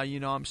 blah.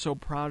 I'm so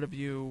proud of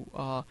you,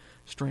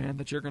 Strand,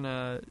 that you're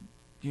gonna,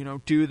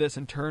 do this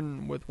and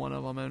turn with one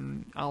of them,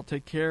 and I'll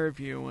take care of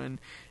you. And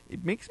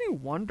it makes me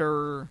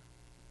wonder,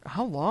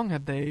 how long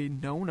have they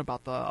known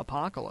about the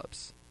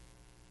apocalypse?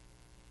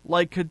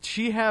 Like, could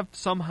she have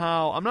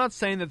somehow, I'm not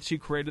saying that she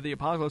created the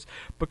apocalypse,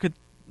 but could,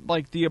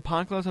 like, the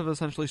apocalypse have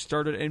essentially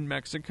started in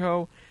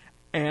Mexico,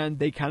 and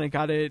they kind of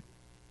got it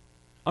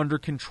under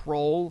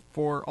control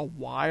for a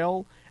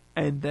while,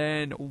 and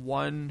then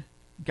one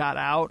got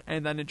out,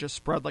 and then it just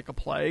spread like a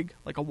plague,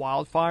 like a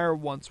wildfire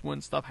when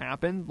stuff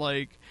happened.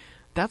 Like,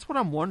 that's what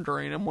I'm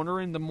wondering. I'm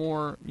wondering the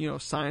more,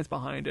 science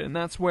behind it. And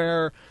that's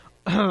where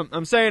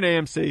I'm saying,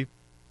 AMC,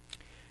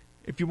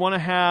 if you want to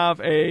have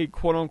a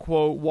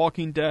quote-unquote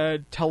Walking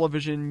Dead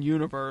television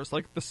universe,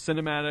 like the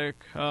cinematic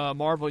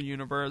Marvel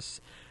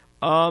universe,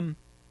 Fight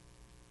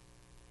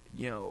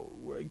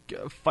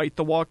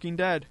the Walking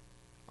Dead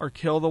or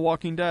kill the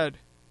Walking Dead.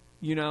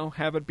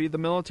 Have it be the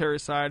military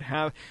side.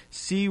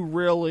 See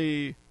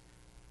really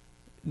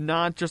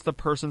not just the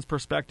person's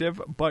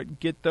perspective, but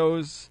get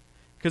those.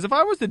 Because if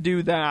I was to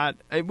do that,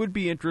 it would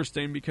be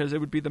interesting because it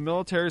would be the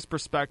military's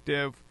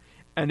perspective,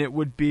 and it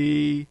would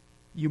be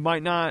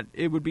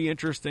it would be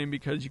interesting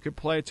because you could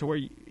play it to where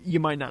you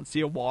might not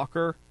see a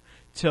walker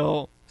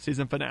till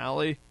season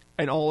finale,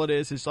 and all it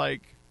is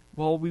like,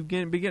 well, we've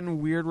been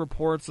getting weird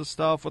reports of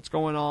stuff, what's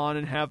going on,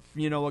 and have,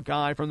 a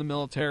guy from the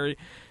military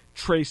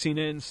tracing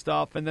in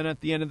stuff, and then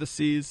at the end of the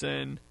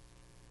season,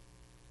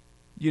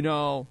 you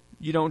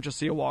don't just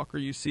see a walker,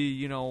 you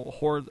see,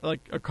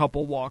 like a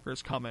couple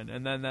walkers coming,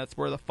 and then that's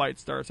where the fight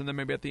starts, and then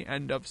maybe at the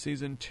end of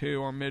season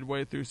 2 or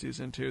midway through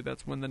season 2,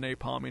 that's when the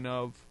napalming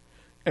of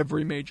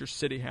every major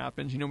city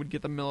happens. We'd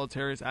get the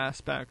military's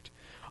aspect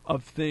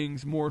of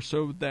things more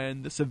so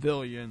than the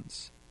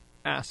civilians'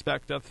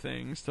 aspect of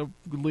things, so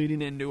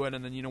leading into it,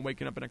 and then,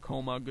 waking up in a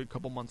coma a good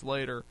couple months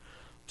later,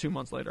 2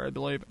 months later, I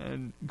believe,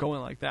 and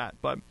going like that.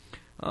 But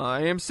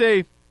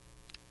AMC,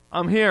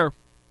 I'm here.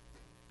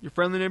 Your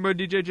friendly neighborhood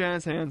DJ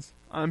JazzHandss.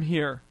 I'm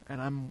here,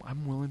 and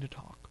I'm willing to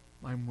talk.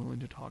 I'm willing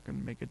to talk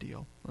and make a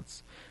deal.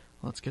 Let's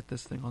get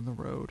this thing on the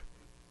road.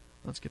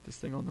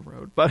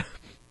 But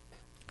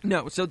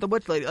no, so the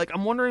witch lady, like,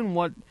 I'm wondering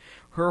what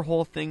her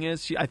whole thing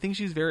is. I think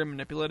she's very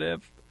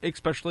manipulative,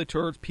 especially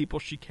towards people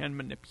she can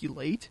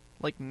manipulate,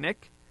 like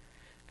Nick.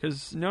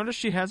 Because notice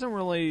she hasn't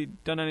really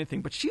done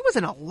anything, but she was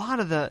in a lot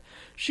of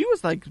she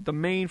was like the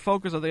main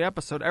focus of the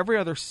episode. Every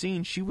other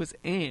scene she was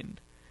in.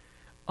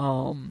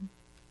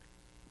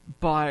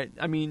 But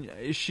I mean,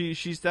 she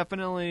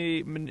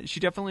definitely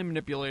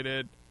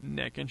manipulated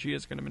Nick, and she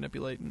is going to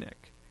manipulate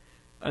Nick.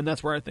 And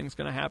that's where I think it's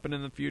going to happen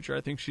in the future.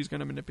 I think she's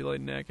going to manipulate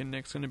Nick, and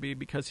Nick's going to be,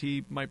 because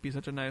he might be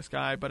such a nice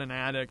guy, but an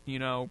addict, be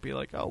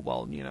like, oh,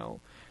 well,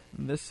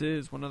 this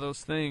is one of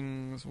those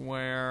things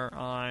where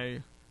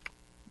I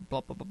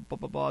blah, blah, blah, blah,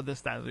 blah, blah, this,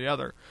 that, or the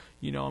other.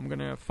 I'm going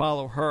to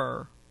follow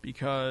her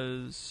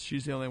because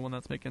she's the only one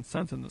that's making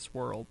sense in this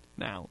world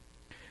now.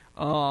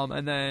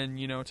 And then,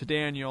 to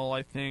Daniel,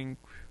 I think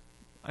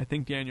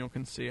Daniel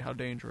can see how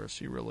dangerous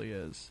she really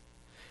is.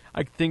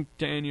 I think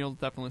Daniel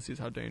definitely sees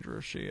how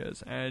dangerous she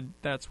is, and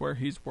that's where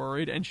he's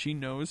worried, and she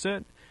knows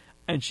it,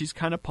 and she's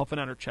kind of puffing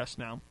out her chest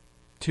now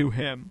to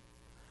him.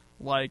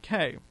 Like,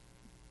 hey,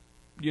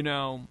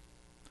 I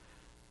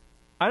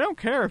don't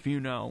care if you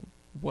know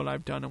what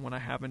I've done and what I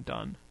haven't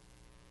done.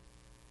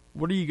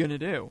 What are you going to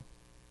do?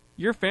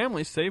 Your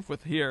family's safe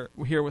here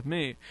with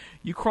me.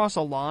 You cross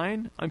a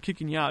line, I'm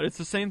kicking you out. It's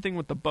the same thing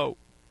with the boat.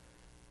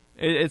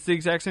 It's the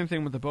exact same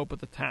thing with the boat, but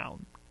the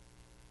town.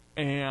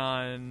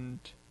 And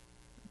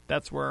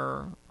that's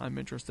where I'm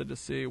interested to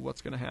see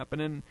what's going to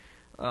happen.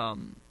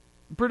 And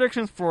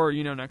predictions for,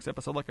 next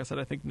episode. Like I said,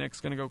 I think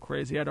Nick's going to go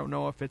crazy. I don't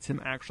know if it's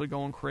him actually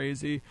going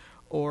crazy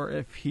or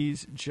if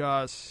he's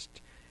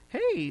just,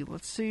 hey,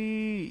 let's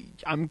see,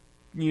 I'm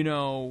going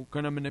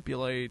to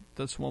manipulate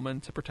this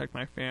woman to protect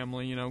my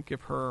family,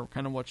 give her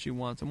kind of what she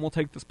wants, and we'll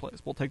take this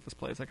place.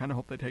 I kind of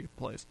hope they take the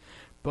place.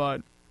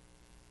 But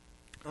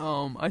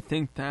I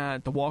think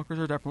that the walkers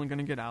are definitely going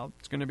to get out.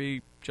 It's going to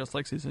be just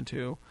like season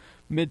 2,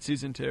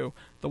 mid-season 2.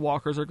 The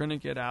walkers are going to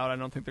get out. I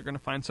don't think they're going to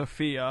find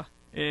Sophia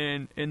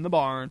in the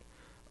barn.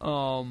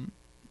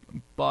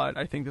 But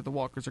I think that the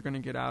walkers are going to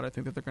get out. I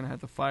think that they're going to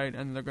have to fight,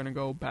 and they're going to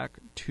go back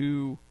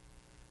to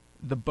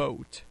the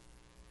boat.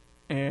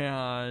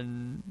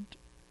 And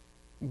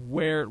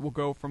where it will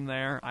go from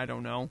there, I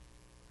don't know.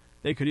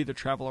 They could either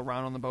travel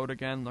around on the boat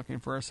again, looking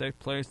for a safe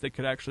place. They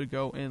could actually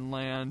go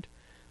inland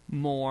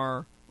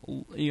more,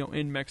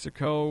 in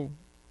Mexico,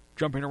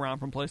 jumping around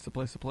from place to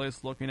place to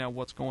place, looking at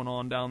what's going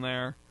on down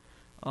there.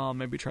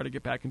 Maybe try to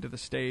get back into the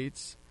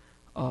States.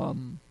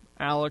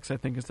 Alex, I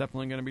think, is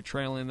definitely going to be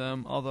trailing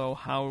them, although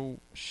how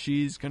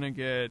she's going to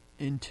get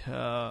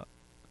into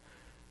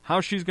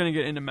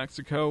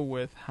Mexico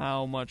with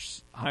how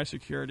much high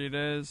security it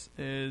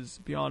is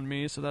beyond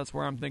me. So that's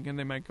where I'm thinking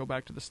they might go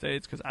back to the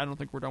States, because I don't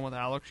think we're done with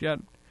Alex yet.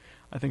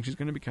 I think she's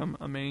going to become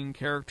a main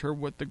character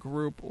with the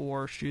group,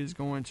 or she's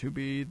going to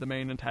be the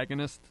main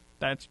antagonist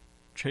that's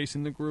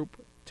chasing the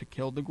group to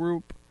kill the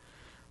group.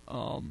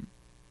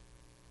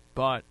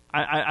 But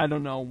I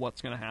don't know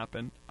what's going to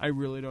happen. I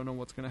really don't know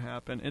what's going to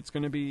happen. It's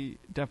going to be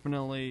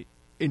definitely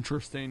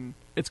interesting.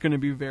 It's going to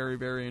be very,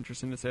 very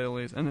interesting, to say the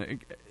least.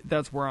 And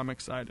that's where I'm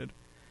excited.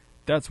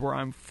 That's where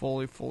I'm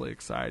fully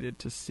excited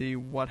to see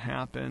what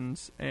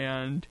happens.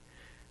 And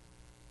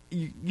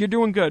you're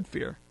doing good,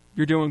 Fear.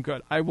 You're doing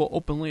good. I will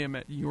openly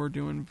admit you're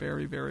doing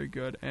very, very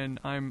good. And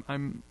I'm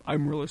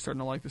really starting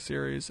to like the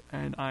series,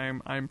 and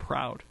I'm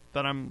proud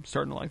that I'm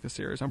starting to like the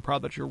series. I'm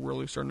proud that you're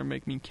really starting to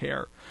make me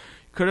care.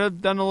 Could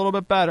have done a little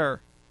bit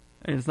better,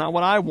 and it's not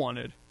what I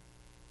wanted.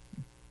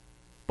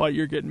 But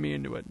you're getting me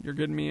into it. You're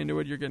getting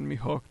me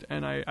hooked,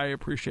 and I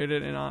appreciate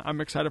it. And I'm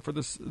excited for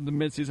the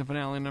mid-season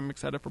finale, and I'm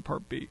excited for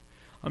Part B.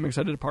 I'm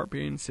excited to Part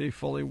B and see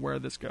fully where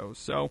this goes.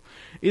 So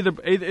either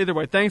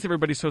way, thanks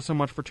everybody so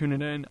much for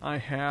tuning in. I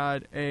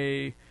had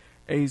a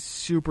a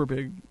super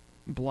big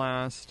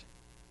blast.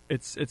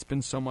 It's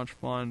been so much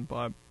fun,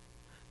 but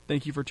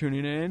thank you for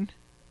tuning in,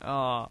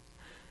 and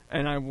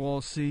I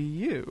will see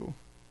you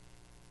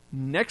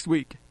next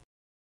week.